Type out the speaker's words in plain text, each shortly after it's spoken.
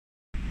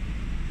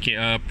Okay,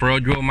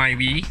 Perodua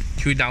Myvi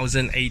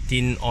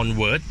 2018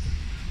 onward,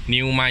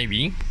 new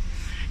Myvi,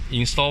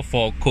 installed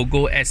for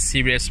COGOO S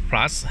Series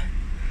Plus,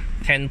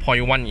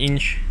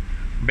 10.1-inch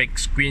big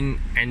screen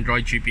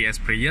Android GPS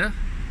player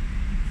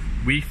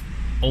with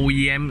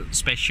OEM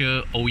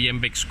special OEM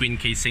big screen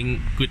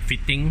casing, good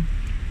fitting,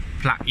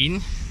 plug-in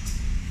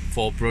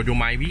for Perodua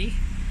Myvi,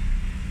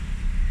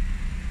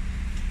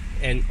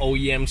 and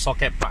OEM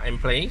socket plug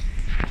and play,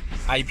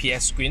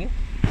 IPS screen,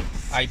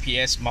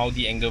 IPS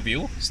multi-angle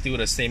view, still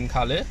the same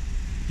color,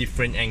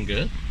 different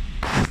angle,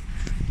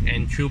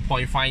 and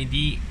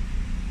 2.5D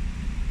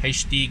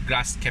HD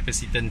glass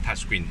capacitance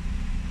touchscreen,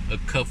 a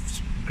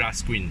curved glass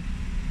screen.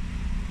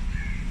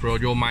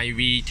 Perodua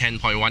Myvi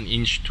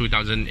 10.1-inch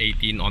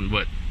 2018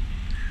 onward,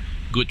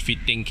 good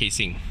fitting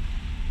casing,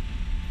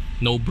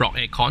 no block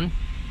aircon.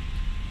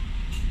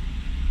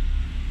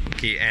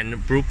 Okay, and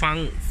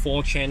Blaupunkt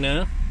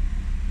 4-channel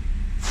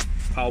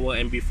power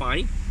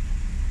amplifier.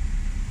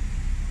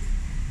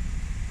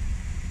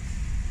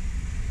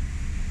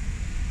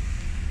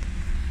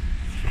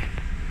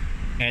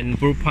 And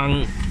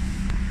Blaupunkt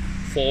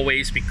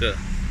 4-way speaker.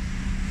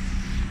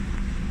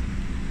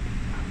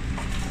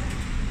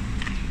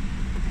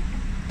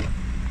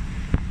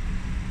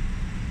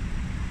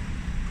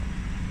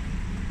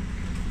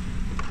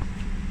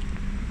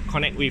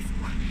 Connect with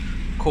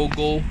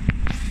Cogoo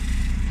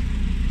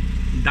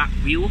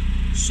Darkview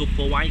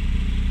super wide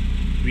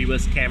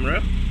reverse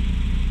camera.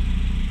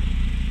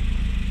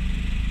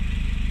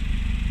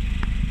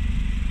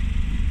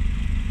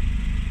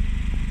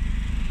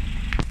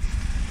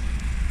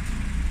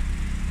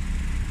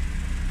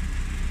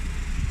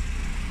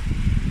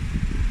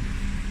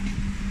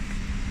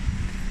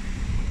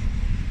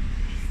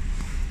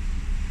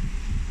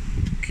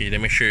 Okay, let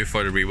me show you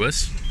for the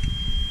reverse.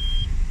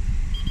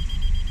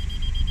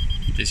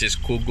 This is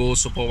Cogoo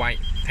super wide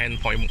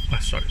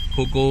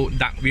Cogoo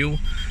Darkview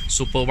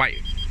super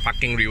wide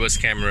parking reverse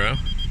camera.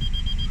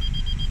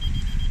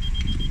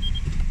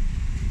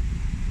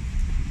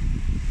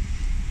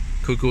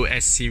 COGOO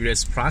S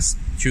Series Plus,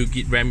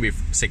 2GB RAM with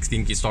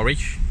 16GB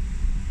storage.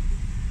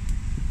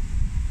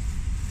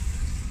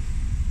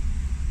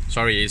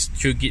 Sorry, it's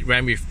 2GB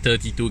RAM with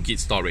 32GB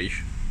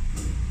storage.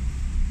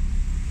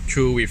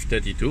 2 with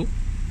 32.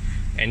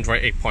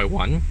 Android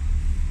 8.1.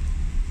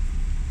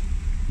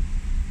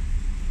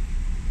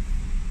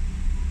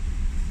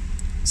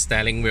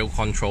 Steering wheel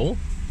control.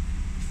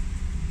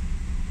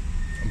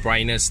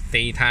 Brightness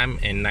daytime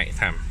and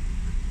nighttime.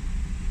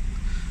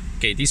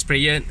 Okay, this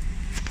player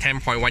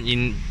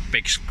 10.1-inch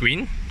big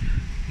screen,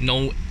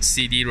 no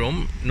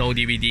CD-ROM, no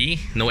DVD,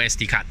 no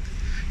SD card.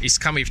 It's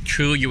come with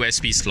 2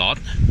 USB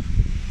slots.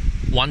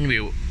 One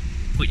will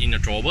put in a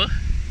drawer.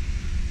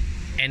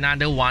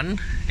 Another one,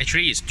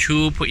 actually is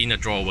 2 put in a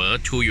drawer,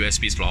 2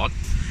 USB slot.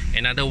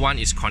 Another one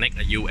is connect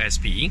a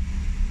USB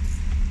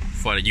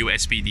for the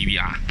USB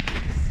DVR.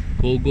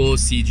 COGOO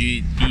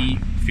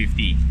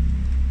COGOO-D50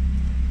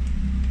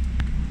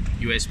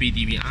 USB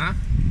DVR.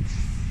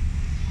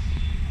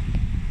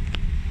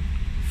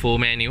 Full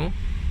menu.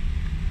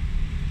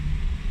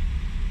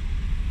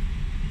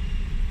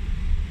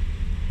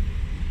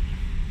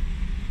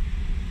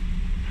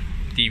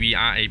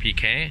 DVR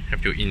APK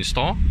have to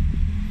install.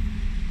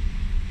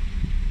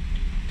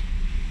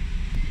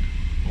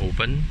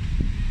 Open.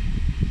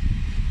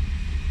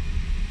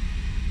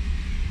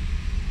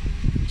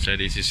 So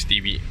this is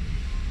DV.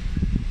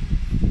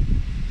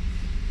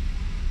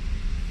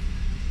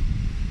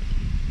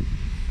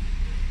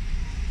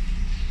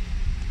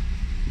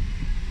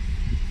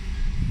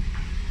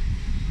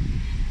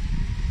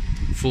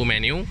 Full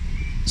menu,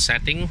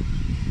 setting.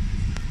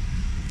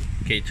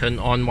 Okay, turn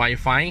on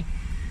Wi-Fi,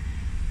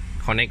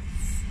 connect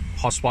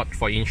hotspot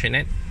for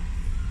internet,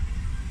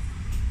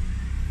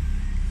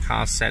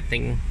 car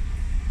setting,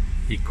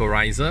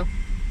 equalizer,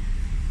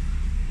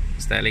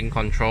 styling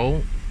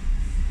control,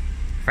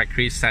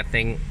 factory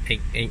setting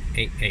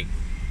 8888.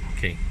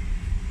 Okay,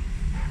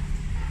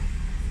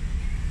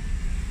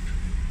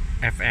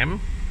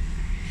 FM,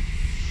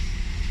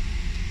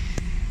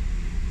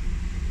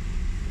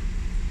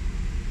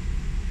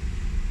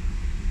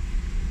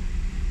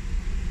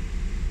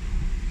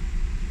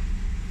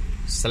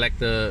 select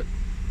the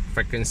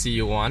frequency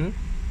you want,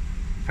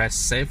 press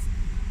save.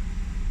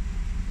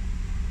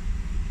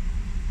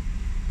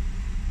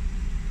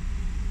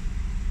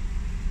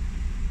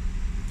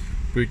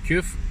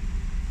 Bluetooth,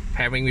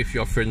 pairing with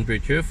your phone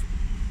Bluetooth.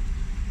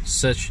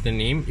 Search the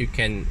name, you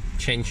can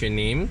change your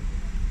name.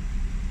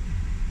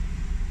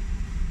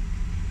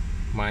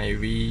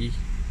 Myvi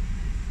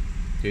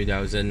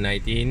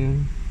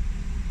 2019.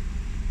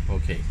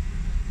 Okay,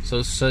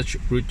 so search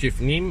Bluetooth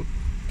name,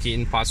 key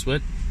in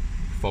password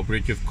for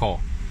Bluetooth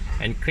call,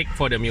 and click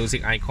for the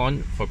music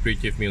icon for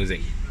Bluetooth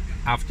music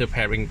after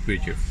pairing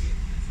Bluetooth.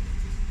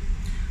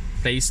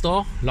 Play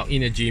Store, log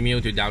in a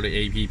Gmail to download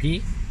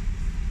app.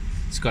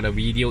 It's got a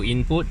video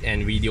input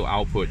and video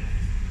output.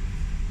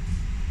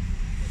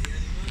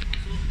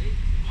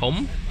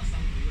 Home,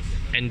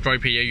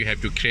 Android player, you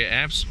have to clear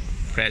apps,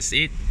 press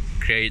it,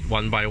 clear it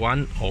one by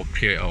one or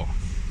clear all.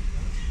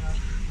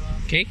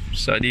 Okay,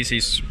 so this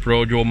is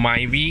Perodua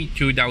Myvi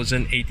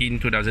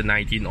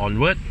 2018-2019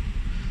 onward.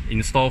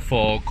 Installed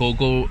for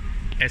COGOO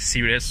S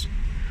Series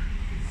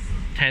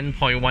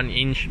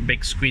 10.1-inch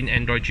big screen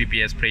Android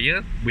GPS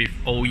player with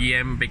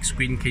OEM big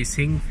screen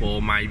casing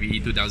for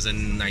Myvi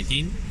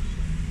 2019.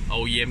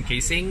 OEM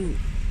casing,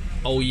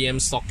 OEM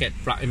socket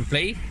plug and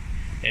play,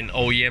 and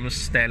OEM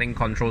sterling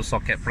control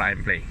socket plug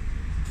and play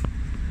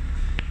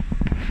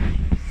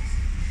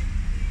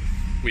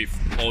with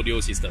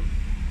audio system.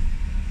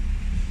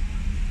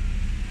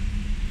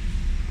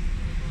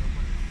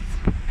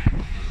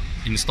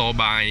 Installed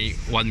by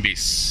One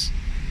Piece.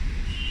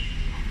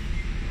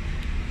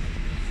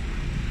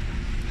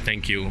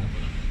 Thank you.